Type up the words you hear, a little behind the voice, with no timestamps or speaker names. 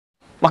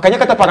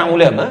Makanya kata para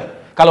ulama,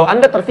 kalau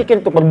Anda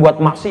terpikir untuk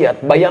berbuat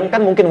maksiat, bayangkan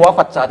mungkin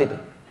wafat saat itu.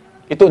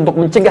 Itu untuk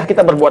mencegah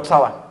kita berbuat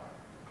salah.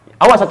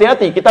 Awas,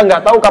 hati-hati, kita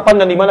nggak tahu kapan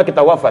dan di mana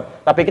kita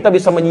wafat, tapi kita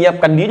bisa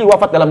menyiapkan diri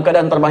wafat dalam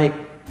keadaan terbaik.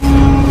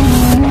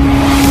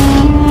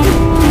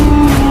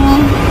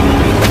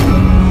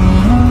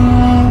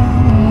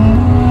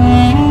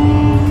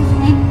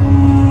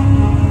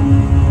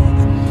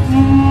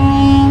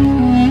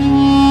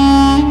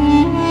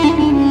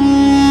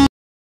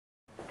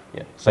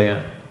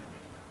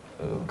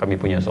 Kami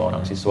punya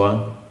seorang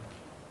siswa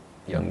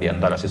yang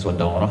diantara siswa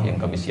daurah yang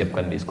kami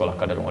siapkan di sekolah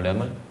kadar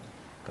ulama.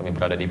 Kami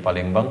berada di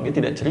Palembang. Dia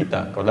tidak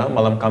cerita, kalau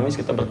malam Kamis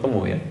kita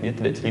bertemu ya, dia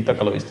tidak cerita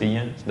kalau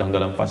istrinya sedang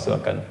dalam fase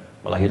akan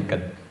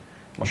melahirkan.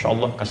 Masya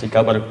Allah, kasih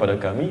kabar kepada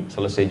kami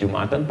selesai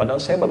Jumatan, padahal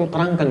saya baru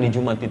terangkan di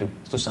Jumat itu,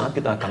 suatu saat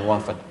kita akan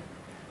wafat.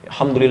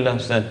 Alhamdulillah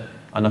Ustaz,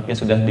 anaknya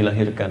sudah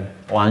dilahirkan,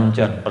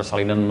 lancar,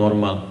 persalinan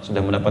normal,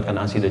 sudah mendapatkan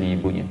ASI dari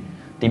ibunya.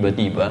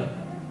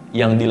 Tiba-tiba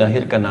yang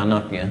dilahirkan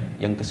anaknya,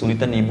 yang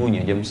kesulitan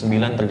ibunya, jam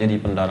 9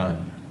 terjadi pendarahan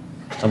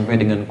sampai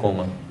dengan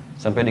koma,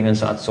 sampai dengan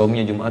saat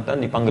suaminya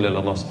Jumatan dipanggil oleh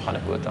Allah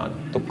Subhanahu wa taala.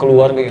 Itu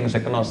keluarga yang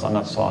saya kenal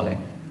sangat saleh,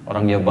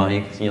 orangnya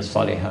baik, istrinya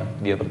saleha,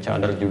 dia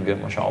bercadar juga,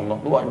 Masya Allah,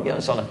 luar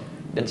biasa lah,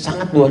 dan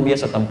sangat luar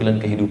biasa tampilan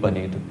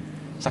kehidupannya itu.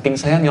 Saking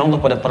sayangnya Allah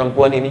pada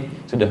perempuan ini,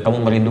 sudah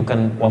kamu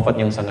merindukan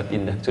wafat yang sangat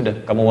indah, sudah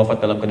kamu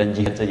wafat dalam keadaan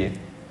jihad saja.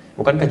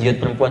 Bukankah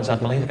jihad perempuan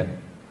saat melahirkan?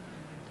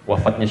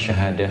 Wafatnya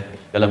syahadah,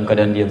 dalam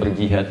keadaan dia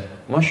berjihad.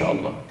 Masya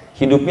Allah,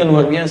 hidupnya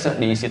luar biasa,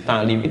 diisi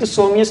ta'lim. Itu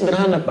suaminya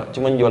sederhana Pak,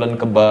 cuma jualan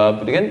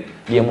kebab, gitu kan?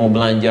 Dia mau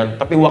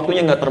belajar, tapi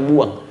waktunya nggak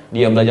terbuang.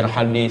 Dia belajar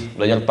hadis,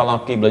 belajar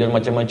talaki, belajar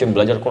macam-macam,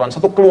 belajar Quran.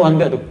 Satu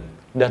keluarga tuh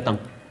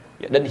datang,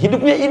 ya, dan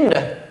hidupnya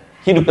indah,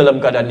 hidup dalam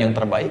keadaan yang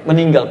terbaik.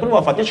 Meninggal pun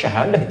wafatnya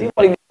syahadah, itu yang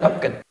paling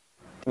diharapkan.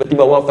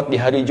 Tiba-tiba wafat di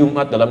hari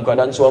Jumat dalam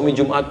keadaan suami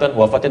Jumatan,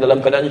 wafatnya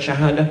dalam keadaan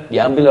syahadah,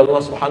 diambil oleh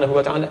Allah Subhanahu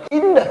wa taala.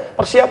 Indah,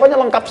 persiapannya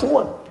lengkap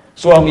semua.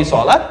 Suami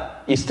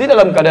sholat, istri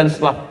dalam keadaan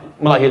setelah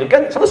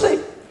melahirkan, selesai.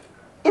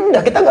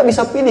 Indah, kita nggak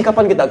bisa pilih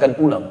kapan kita akan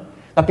pulang.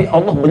 Tapi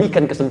Allah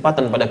berikan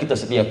kesempatan pada kita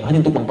setiap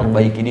hari untuk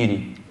memperbaiki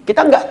diri.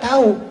 Kita nggak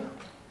tahu.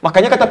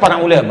 Makanya kata para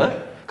ulama,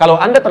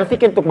 kalau Anda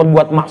terpikir untuk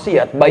berbuat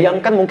maksiat,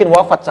 bayangkan mungkin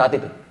wafat saat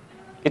itu.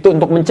 Itu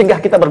untuk mencegah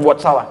kita berbuat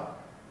salah.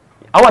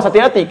 Awas,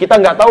 hati-hati, kita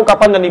nggak tahu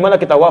kapan dan di mana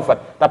kita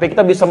wafat. Tapi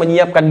kita bisa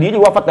menyiapkan diri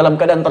wafat dalam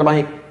keadaan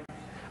terbaik.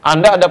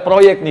 Anda ada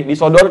proyek nih,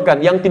 disodorkan,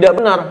 yang tidak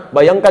benar.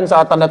 Bayangkan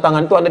saat tanda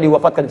tangan itu Anda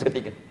diwafatkan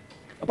seketika.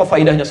 Apa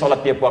faedahnya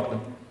sholat tiap waktu?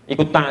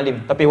 Ikut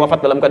ta'lim, tapi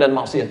wafat dalam keadaan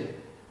maksiat.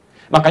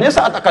 Makanya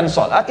saat akan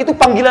sholat, itu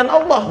panggilan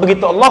Allah.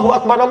 Begitu Allahu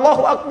Akbar,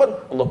 Allahu Akbar.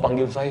 Allah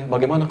panggil saya,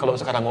 bagaimana kalau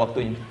sekarang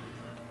waktunya?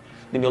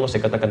 Demi Allah,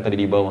 saya katakan tadi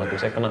di bawah itu,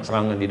 saya kena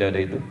serangan di dada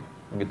itu.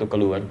 Begitu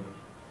keluar,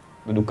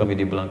 duduk kami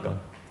di belakang.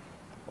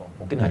 Oh,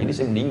 mungkin hari ini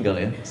saya meninggal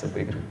ya, saya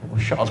pikir.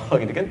 Masya Allah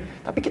gitu kan.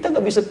 Tapi kita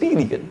nggak bisa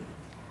pilih kan.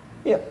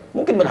 Ya,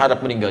 mungkin berharap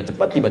meninggal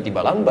cepat,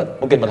 tiba-tiba lambat.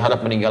 Mungkin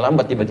berharap meninggal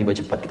lambat, tiba-tiba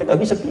cepat. Kita nggak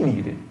bisa pilih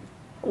gitu.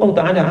 Allah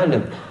Ta'ala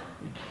alam.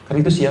 Karena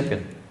itu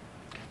siapkan.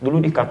 Dulu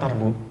di Qatar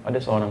Bu,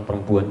 ada seorang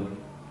perempuan.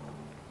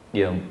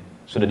 Dia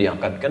sudah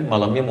diangkatkan,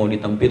 malamnya mau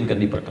ditampilkan,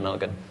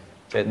 diperkenalkan.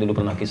 Saya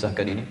dulu pernah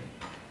kisahkan ini.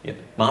 Ya,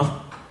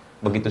 maaf,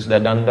 begitu sudah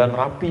dandan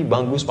rapi,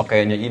 bagus,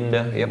 pakaiannya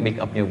indah, ya, make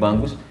upnya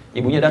bagus.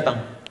 Ibunya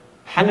datang.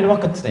 Hanin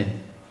wakat saya.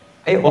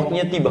 Ayo,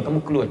 waktunya tiba,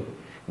 kamu keluar.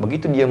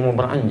 Begitu dia mau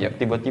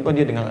beranjak, tiba-tiba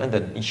dia dengar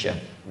adzan Isya.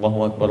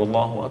 Allahu Akbar,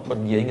 Allahu Akbar.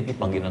 Dia ingat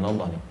panggilan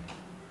Allah nih.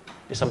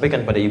 Dia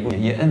sampaikan pada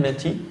ibunya, ya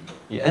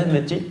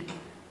amati,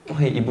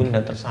 wahai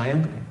ibunda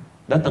tersayang,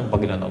 datang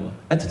panggilan Allah.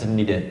 Adzan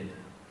tidak.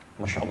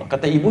 Masya Allah.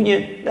 Kata ibunya,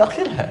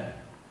 akhirnya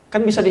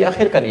kan bisa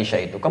diakhirkan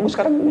Isya itu. Kamu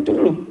sekarang muncul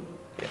dulu.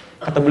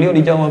 Kata beliau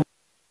dijawab.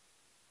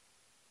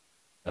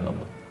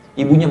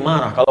 Ibunya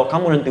marah, kalau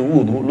kamu nanti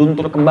wudu,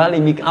 luntur kembali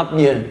make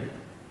upnya.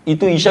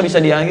 Itu Isya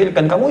bisa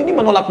diakhirkan. Kamu ini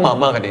menolak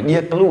mama katanya.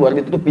 Dia keluar,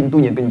 dia tutup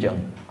pintunya kencang.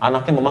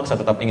 Anaknya memaksa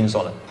tetap ingin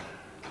sholat.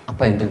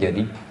 Apa yang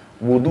terjadi?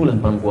 Wudulah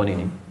perempuan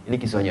ini. Ini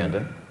kisahnya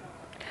ada.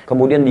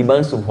 Kemudian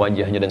dibasuh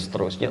wajahnya dan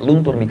seterusnya.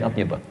 Luntur make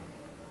upnya Pak.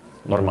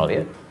 Normal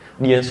ya.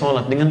 Dia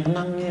sholat dengan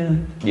tenangnya.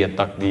 Dia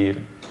takbir,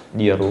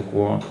 dia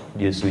ruku',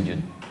 dia sujud.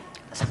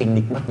 Saking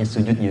nikmatnya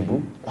sujudnya Bu,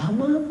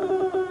 lama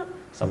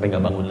sampai nggak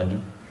bangun lagi.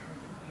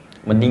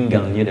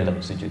 Meninggal dia dalam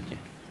sujudnya.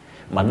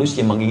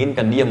 Manusia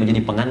menginginkan dia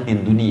menjadi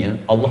pengantin dunia,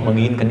 Allah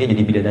menginginkan dia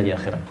jadi bidadari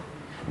akhirat.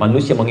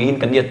 Manusia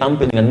menginginkan dia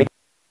tampil dengan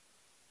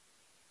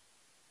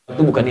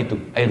itu bukan itu,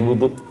 air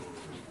wudhu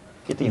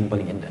itu yang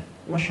paling indah.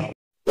 Masya Allah.